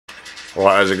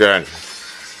Right, how's it going?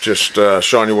 Just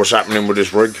showing you what's happening with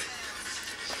this rig.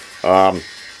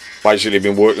 Basically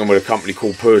been working with a company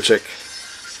called Pertec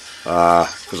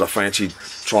because I fancied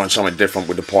trying something different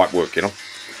with the pipe work, you know.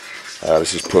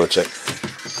 This is Pertec.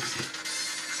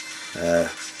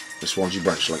 The Swansea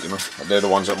branch, like, you know. They're the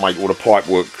ones that make all the pipe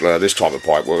work, this type of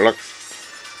pipe work, like.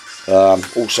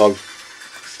 Also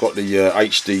got the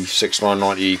HD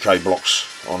 6990 EK blocks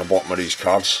on the bottom of these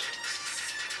cards.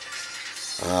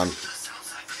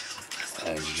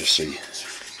 And you just see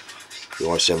the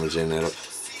i7's in there, look,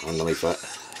 underneath that.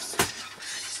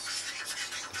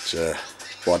 But,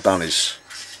 what I've done is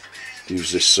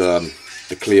use this the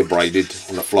clear braided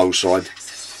on the flow side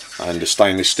and the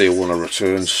stainless steel on the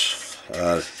returns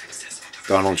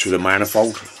going onto the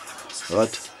manifold,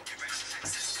 right?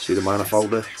 See the manifold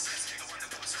there?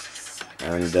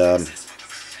 And going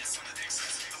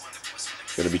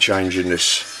to be changing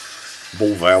this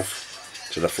ball valve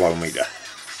to the flow meter.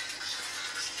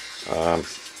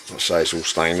 I say it's all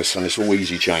stainless and it's all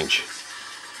easy change,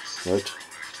 right?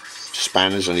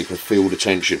 Spanners, and you can feel the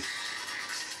tension.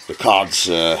 The cards,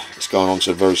 it's going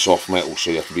onto very soft metal, so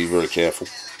you have to be very careful.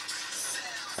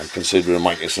 I'm considering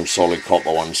making some solid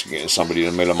copper ones, getting somebody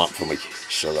to mill them up for me,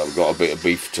 so that we've got a bit of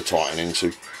beef to tighten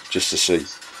into, just to see.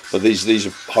 But these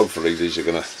are hopefully these are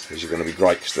gonna be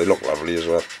great because they look lovely as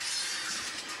well.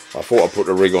 I thought I'd put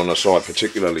the rig on the side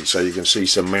particularly so you can see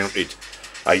some mounted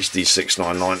HD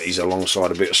 6990s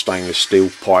alongside a bit of stainless steel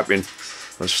piping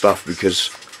and stuff, because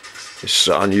it's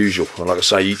unusual. And like I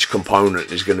say, each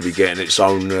component is going to be getting its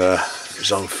own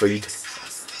feed.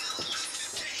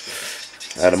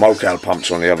 The Mocal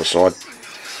pumps on the other side.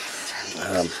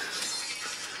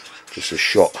 Just a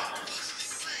shot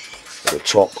at the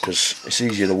top because it's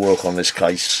easier to work on this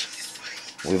case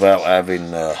without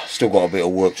having still got a bit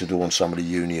of work to do on some of the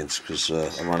unions because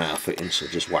I run out of fittings, so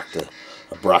just whacked a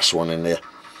brass one in there.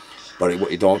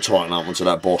 But you don't tighten up onto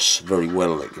that boss very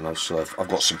well, like, you know. So I've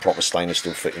got some proper stainless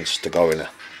steel fittings to go in there.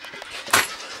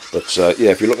 But yeah,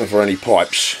 if you're looking for any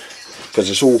pipes, because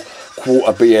it's all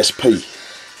quarter BSP,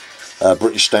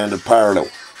 British Standard Parallel,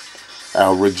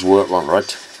 our rigs work on,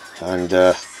 right? And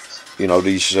you know,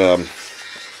 these like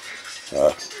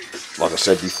I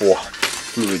said before,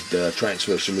 fluid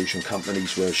transfer solution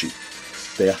companies, where she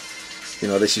there, you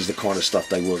know, this is the kind of stuff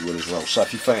they work with as well. So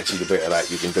if you fancied a bit of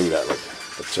that, you can do that, like.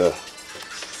 But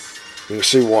you can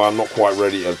see why I'm not quite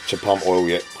ready to pump oil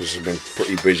yet, because I've been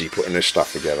pretty busy putting this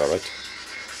stuff together, right?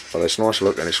 But it's nice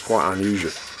looking, it's quite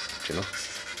unusual, you know.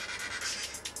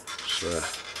 So,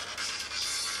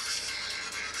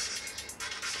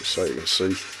 just so you can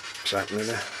see what's happening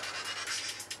there.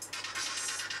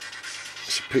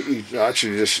 It's a pity,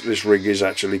 actually this rig is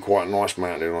actually quite nice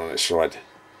mounted on its side,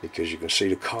 because you can see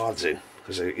the cards in,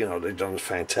 because you know, they've done a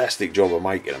fantastic job of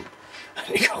making them.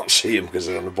 You can't see them because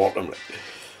they're on the bottom.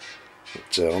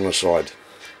 But on the side,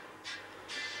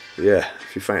 yeah,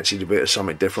 if you fancied a bit of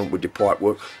something different with your pipe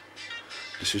work,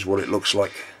 this is what it looks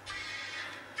like.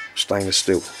 Stainless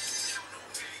steel.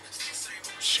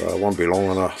 So it won't be long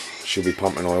and I should be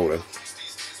pumping oil then.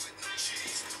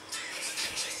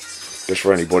 Just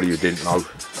for anybody who didn't know,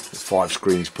 5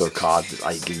 screens per card, 8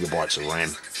 GB of RAM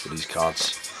for these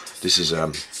cards. This is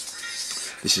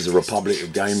a Republic of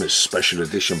Gamers special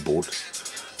edition board.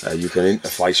 You can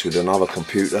interface with another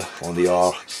computer on the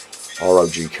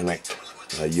ROG Connect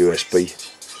USB.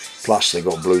 Plus they've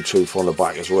got Bluetooth on the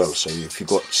back as well. So if you've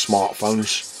got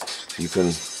smartphones, you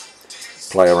can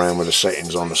play around with the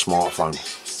settings on the smartphone.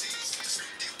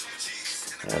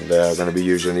 And they're going to be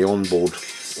using the onboard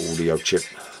audio chip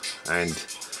and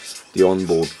the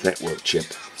onboard network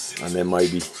chip. And then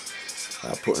maybe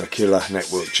putting a killer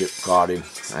network chip card in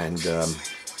and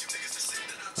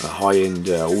a high-end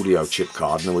audio chip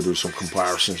card, and then we'll do some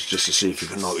comparisons just to see if you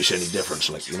can notice any difference,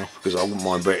 like, you know, because I wouldn't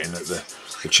mind betting that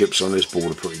the chips on this board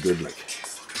are pretty good, like,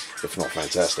 if not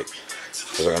fantastic.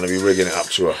 Because I'm going to be rigging it up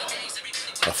to a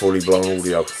fully blown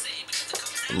audio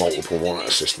multiple monitor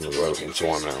system as well in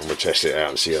time now, and we'll test it out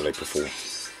and see how they perform.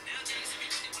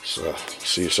 So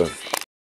see you soon.